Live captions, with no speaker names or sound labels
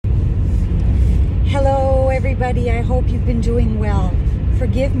everybody. I hope you've been doing well.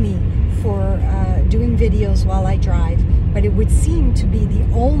 Forgive me for doing videos while I drive, but it would seem to be the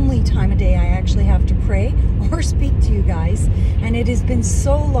only time of day I actually have to pray or speak to you guys. And it has been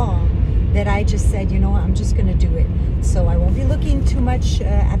so long that I just said, you know what, I'm just going to do it. So I won't be looking too much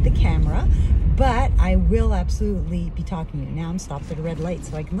at the camera, but I will absolutely be talking to you. Now I'm stopped at a red light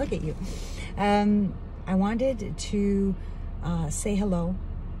so I can look at you. I wanted to say hello.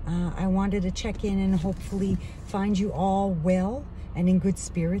 I wanted to check in and hopefully find you all well and in good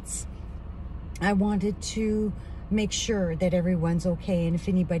spirits. I wanted to make sure that everyone's okay, and if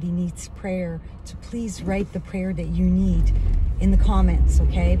anybody needs prayer, to please write the prayer that you need in the comments,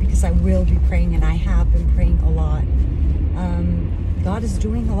 okay? Because I will be praying, and I have been praying a lot. God is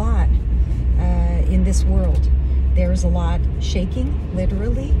doing a lot in this world. There's a lot shaking,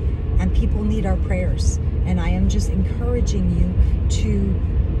 literally, and people need our prayers. And I am just encouraging you to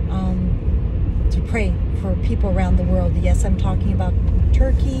pray for people around the world. Yes, I'm talking about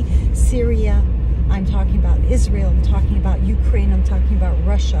Turkey, Syria, I'm talking about Israel, I'm talking about Ukraine, I'm talking about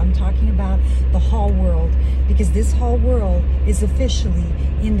Russia, I'm talking about the whole world, because this whole world is officially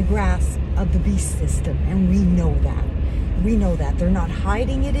in the grasp of the beast system, and we know that. We know that. They're not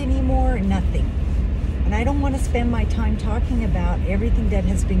hiding it anymore, nothing. And I don't want to spend my time talking about everything that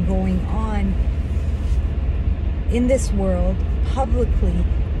has been going on in this world publicly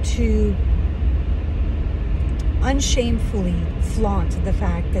to unshamefully flaunt the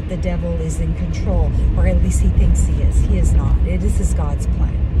fact that the devil is in control, or at least he thinks he is. He is not. This is God's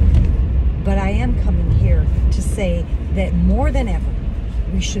plan. But I am coming here to say that more than ever,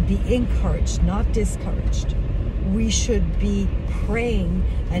 we should be encouraged, not discouraged. We should be praying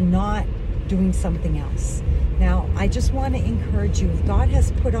and not doing something else. Now, I just want to encourage you, if God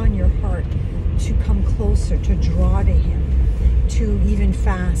has put on your heart to come closer, to draw to Him, to even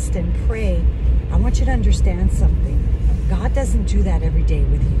fast and pray, I want you to understand something. God doesn't do that every day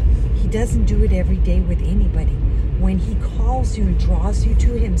with you. He doesn't do it every day with anybody. When He calls you and draws you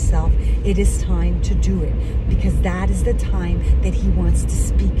to Himself, it is time to do it, because that is the time that He wants to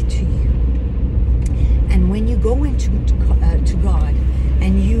speak to you. And when you go into to God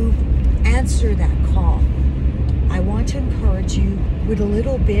and you answer that call, I want to encourage you with a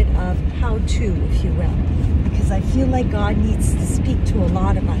little bit of how-to, if you will, because I feel like God needs to speak to a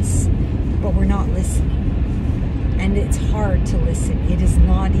lot of us, but we're not listening. And it's hard to listen. It is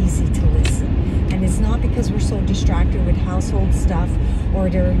not easy to listen. And it's not because we're so distracted with household stuff, or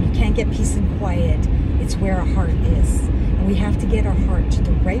you can't get peace and quiet. It's where our heart is. And we have to get our heart to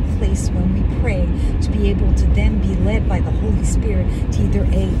the right place when we pray, to be able to then be led by the Holy Spirit to either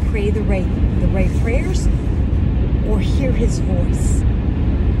A, pray the right prayers, or hear His voice.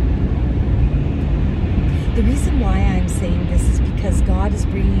 The reason why I'm saying this is because God is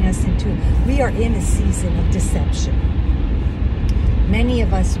bringing us we are in a season of deception. Many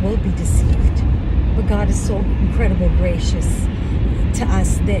of us will be deceived, but God is so incredibly gracious to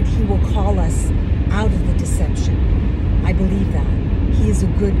us that He will call us out of the deception. I believe that. He is a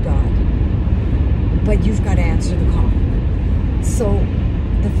good God, but you've got to answer the call. So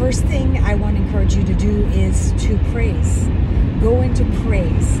the first thing I want to encourage you to do is to praise. Go into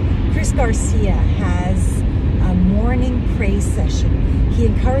praise. Chris Garcia has a morning praise session. He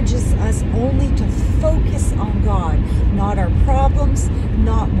encourages us only to focus on God, not our problems,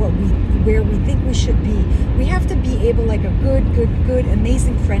 not where we think we should be. We have to be able, like a good,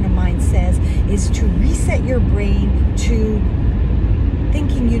 amazing friend of mine says, is to reset your brain to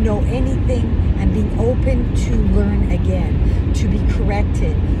thinking you know anything and being open to learn again, to be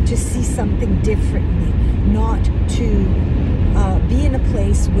corrected, to see something differently, not to be in a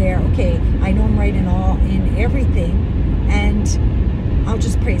place where, okay, I know I'm right in everything, and I'll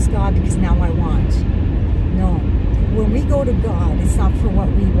just praise God because now I want. No. When we go to God, it's not for what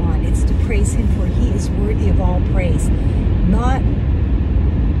we want. It's to praise Him, for He is worthy of all praise. Not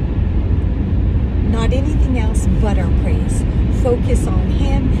anything else but our praise. Focus on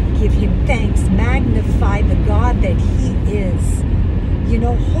Him. Give Him thanks. Magnify the God that He is. You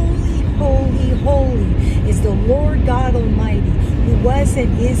know, holy, holy, holy is the Lord God Almighty, who was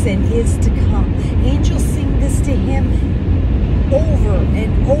and is to come. Angels sing this to Him over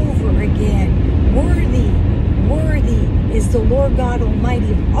and over again. Worthy is the Lord God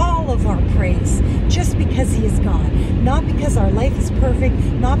Almighty of all of our praise, just because He is God. Not because our life is perfect,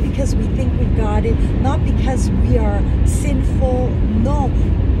 not because we think we've got it, not because we are sinful, no,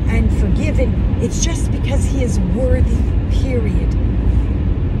 and forgiven. It's just because He is worthy, period.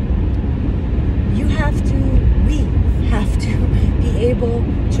 We have to be able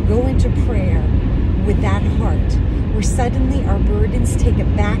to go into prayer with that heart, where suddenly our burdens take a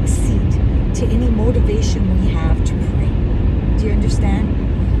back seat to any motivation we have to pray. Do you understand?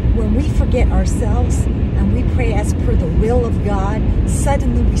 When we forget ourselves and we pray as per the will of God,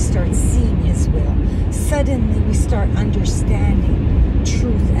 suddenly we start seeing His will. Suddenly we start understanding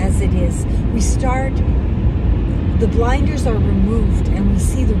truth as it is. The blinders are removed and we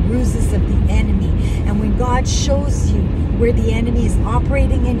see the ruses of the enemy. And when God shows you where the enemy is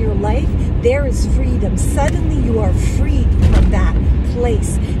operating in your life, there is freedom. Suddenly you are freed from that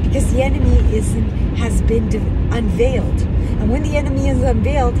place because the enemy has been unveiled. And when the enemy is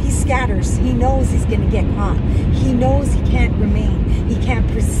unveiled, he scatters. He knows he's going to get caught. He knows he can't remain. He can't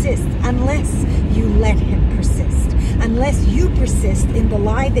persist unless you let him persist. Unless you persist in the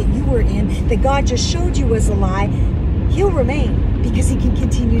lie that you were in, that God just showed you was a lie, he'll remain because he can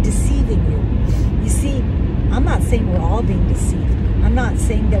continue deceiving you. You see, I'm not saying we're all being deceived. I'm not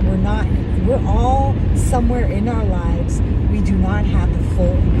saying that we're not. We're all somewhere in our lives, we do not have the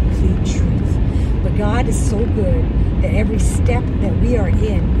full and complete truth. But God is so good that every step that we are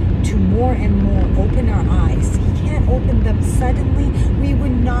in to more and more open our eyes, he can't open them suddenly. We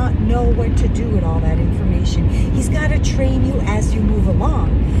would not know what to do with all that information. He's got to train you as you move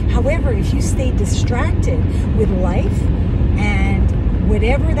along. However, if you stay distracted with life and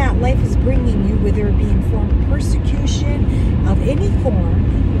whatever that life is bringing you, whether it be in form of persecution of any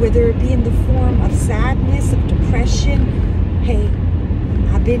form, whether it be in the form of sadness, of depression, hey,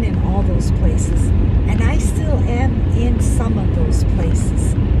 I've been in all those places and I still am in some of those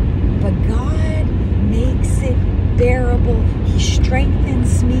places. But God makes it bearable. He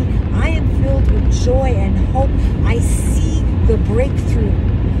strengthens me. I am filled with joy and hope. I see the breakthrough.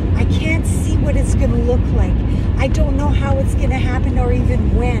 I can't see what it's going to look like. I don't know how it's going to happen or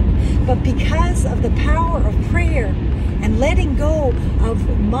even when. But because of the power of prayer and letting go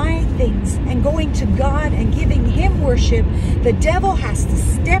of my things and going to God and giving him worship, the devil has to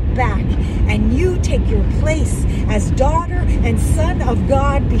step back and you take your place as daughter and son of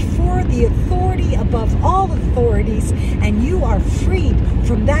God before the authority above all authorities, and you are freed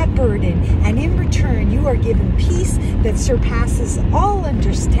from that burden, and in return you are given peace that surpasses all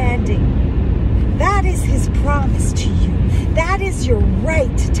understanding. That is his promise to you. That is your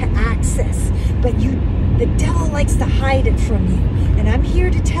right to access, but the devil likes to hide it from you. And I'm here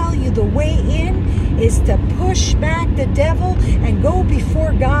to tell you the way in is to push back the devil and go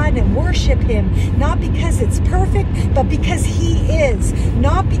before God and worship him. Not because it's perfect, but because he is.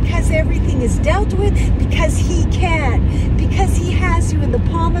 Not because everything is dealt with, because he can. Because he has you in the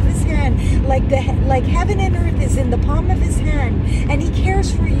palm of his hand. Like heaven and earth is in the palm of his hand. And he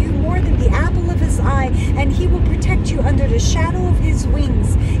cares for you more than the apple of his eye. And he will protect you under the shadow of his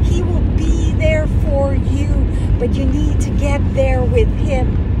wings. He will be there for you. But you need to get there with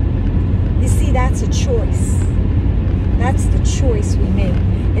him. You see, that's a choice. That's the choice we make.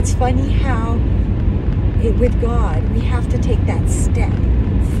 It's funny how with God, we have to take that step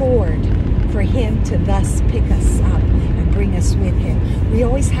forward for him to thus pick us up and bring us with him. We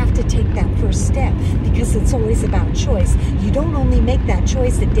always have to take that first step because it's always about choice. You don't only make that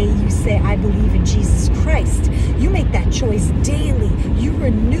choice the day you say, I believe in Jesus Christ. You make that choice daily. You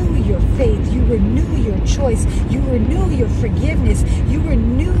renew your faith. You renew your choice. You renew your forgiveness. You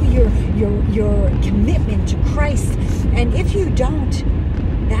renew your commitment to Christ. And if you don't,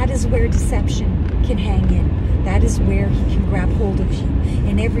 that is where deception can hang in. That is where he can grab hold of you.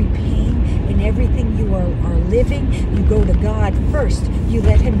 In every pain, in everything you are living, you go to God first. You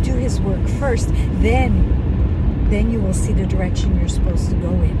let him do his work first. Then you will see the direction you're supposed to go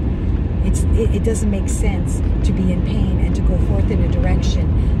in. It doesn't make sense to be in pain and to go forth in a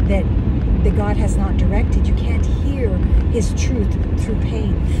direction that God has not directed. You can't hear his truth through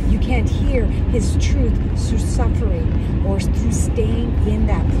pain. You can't hear his truth through suffering or through staying in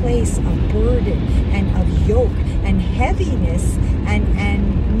that place of burden and of yoke and heaviness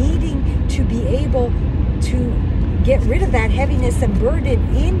and needing to be able to get rid of that heaviness and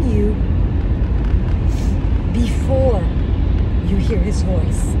burden in you before you hear his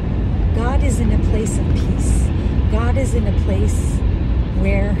voice. God is in a place of peace. God is in a place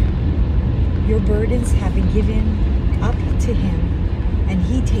where your burdens have been given up to him and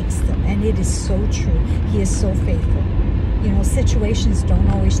he takes them. And it is so true. He is so faithful. You know, situations don't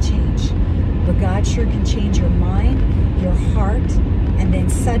always change, but God sure can change your mind, your heart, and then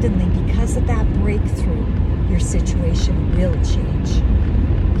suddenly, because of that breakthrough, your situation will change.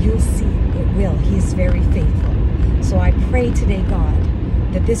 You'll see it will. He is very faithful. So I pray today,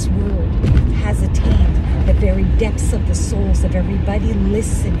 God, that this word has attained the very depths of the souls of everybody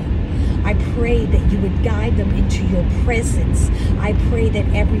listening. I pray that you would guide them into your presence. I pray that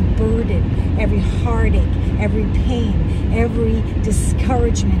every burden, every heartache, every pain, every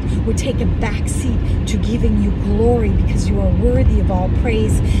discouragement would take a backseat to giving you glory, because you are worthy of all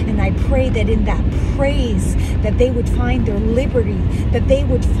praise. And I pray that in that praise, that they would find their liberty, that they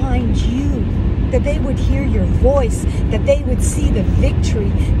would find you, that they would hear your voice, that they would see the victory,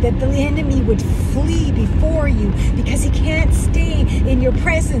 that the enemy would flee before you, because he can't stay in your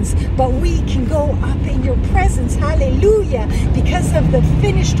presence, but we can go up in your presence. Hallelujah, because of the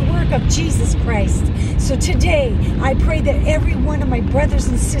finished work of Jesus Christ. So today, I pray that every one of my brothers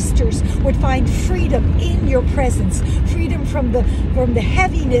and sisters would find freedom in your presence, freedom from the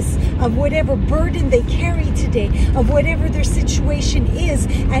heaviness of whatever burden they carry today, of whatever their situation is,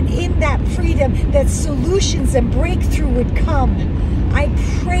 and in that freedom, that solutions and breakthrough would come. I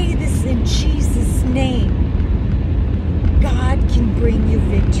pray this in Jesus' name. God can bring you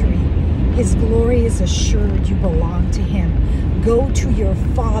victory. His glory is assured. You belong to Him. Go to your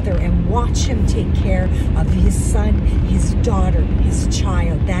Father and watch Him take care of His son, His daughter, His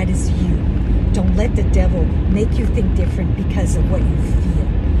child. That is you. Don't let the devil make you think different because of what you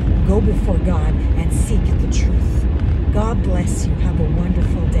feel. Go before God and seek the truth. God bless you. Have a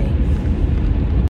wonderful day.